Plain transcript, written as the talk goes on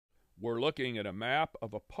We're looking at a map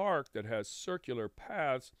of a park that has circular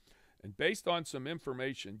paths, and based on some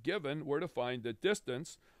information given, we're to find the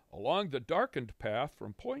distance along the darkened path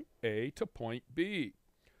from point A to point B.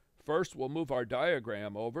 First, we'll move our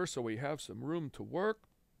diagram over so we have some room to work.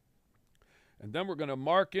 And then we're going to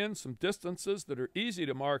mark in some distances that are easy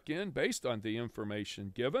to mark in based on the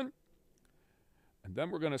information given. And then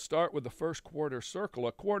we're going to start with the first quarter circle,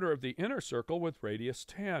 a quarter of the inner circle with radius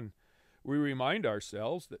 10. We remind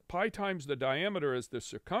ourselves that pi times the diameter is the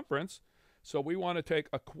circumference, so we want to take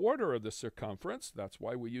a quarter of the circumference. That's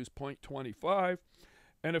why we use 0.25.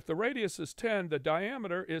 And if the radius is 10, the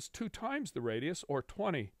diameter is 2 times the radius, or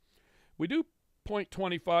 20. We do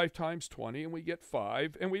 0.25 times 20, and we get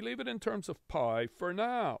 5, and we leave it in terms of pi for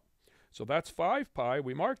now. So that's 5 pi.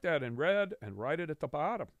 We mark that in red and write it at the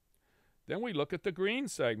bottom. Then we look at the green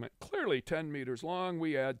segment, clearly 10 meters long.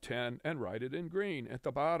 We add 10 and write it in green at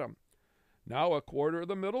the bottom. Now a quarter of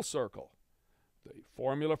the middle circle. The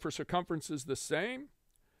formula for circumference is the same.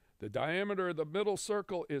 The diameter of the middle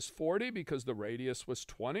circle is 40 because the radius was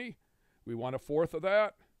 20. We want a fourth of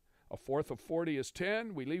that. A fourth of 40 is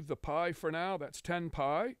 10. We leave the pi for now. That's 10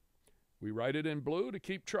 pi. We write it in blue to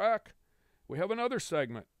keep track. We have another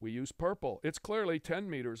segment. We use purple. It's clearly 10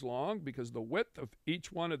 meters long because the width of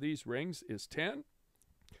each one of these rings is 10.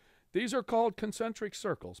 These are called concentric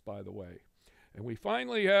circles, by the way. And we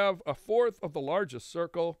finally have a fourth of the largest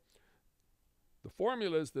circle. The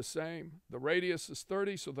formula is the same. The radius is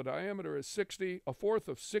 30, so the diameter is 60. A fourth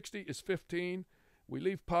of 60 is 15. We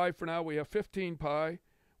leave pi for now. We have 15 pi.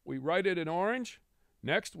 We write it in orange.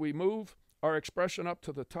 Next, we move our expression up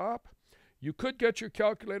to the top. You could get your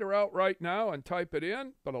calculator out right now and type it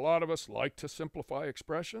in, but a lot of us like to simplify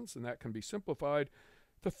expressions, and that can be simplified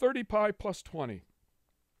to 30 pi plus 20.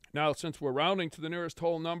 Now, since we're rounding to the nearest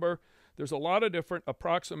whole number, there's a lot of different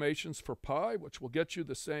approximations for pi, which will get you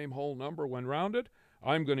the same whole number when rounded.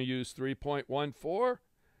 I'm going to use 3.14,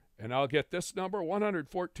 and I'll get this number,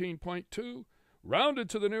 114.2, rounded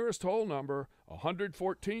to the nearest whole number,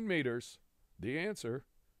 114 meters, the answer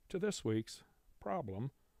to this week's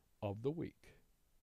problem of the week.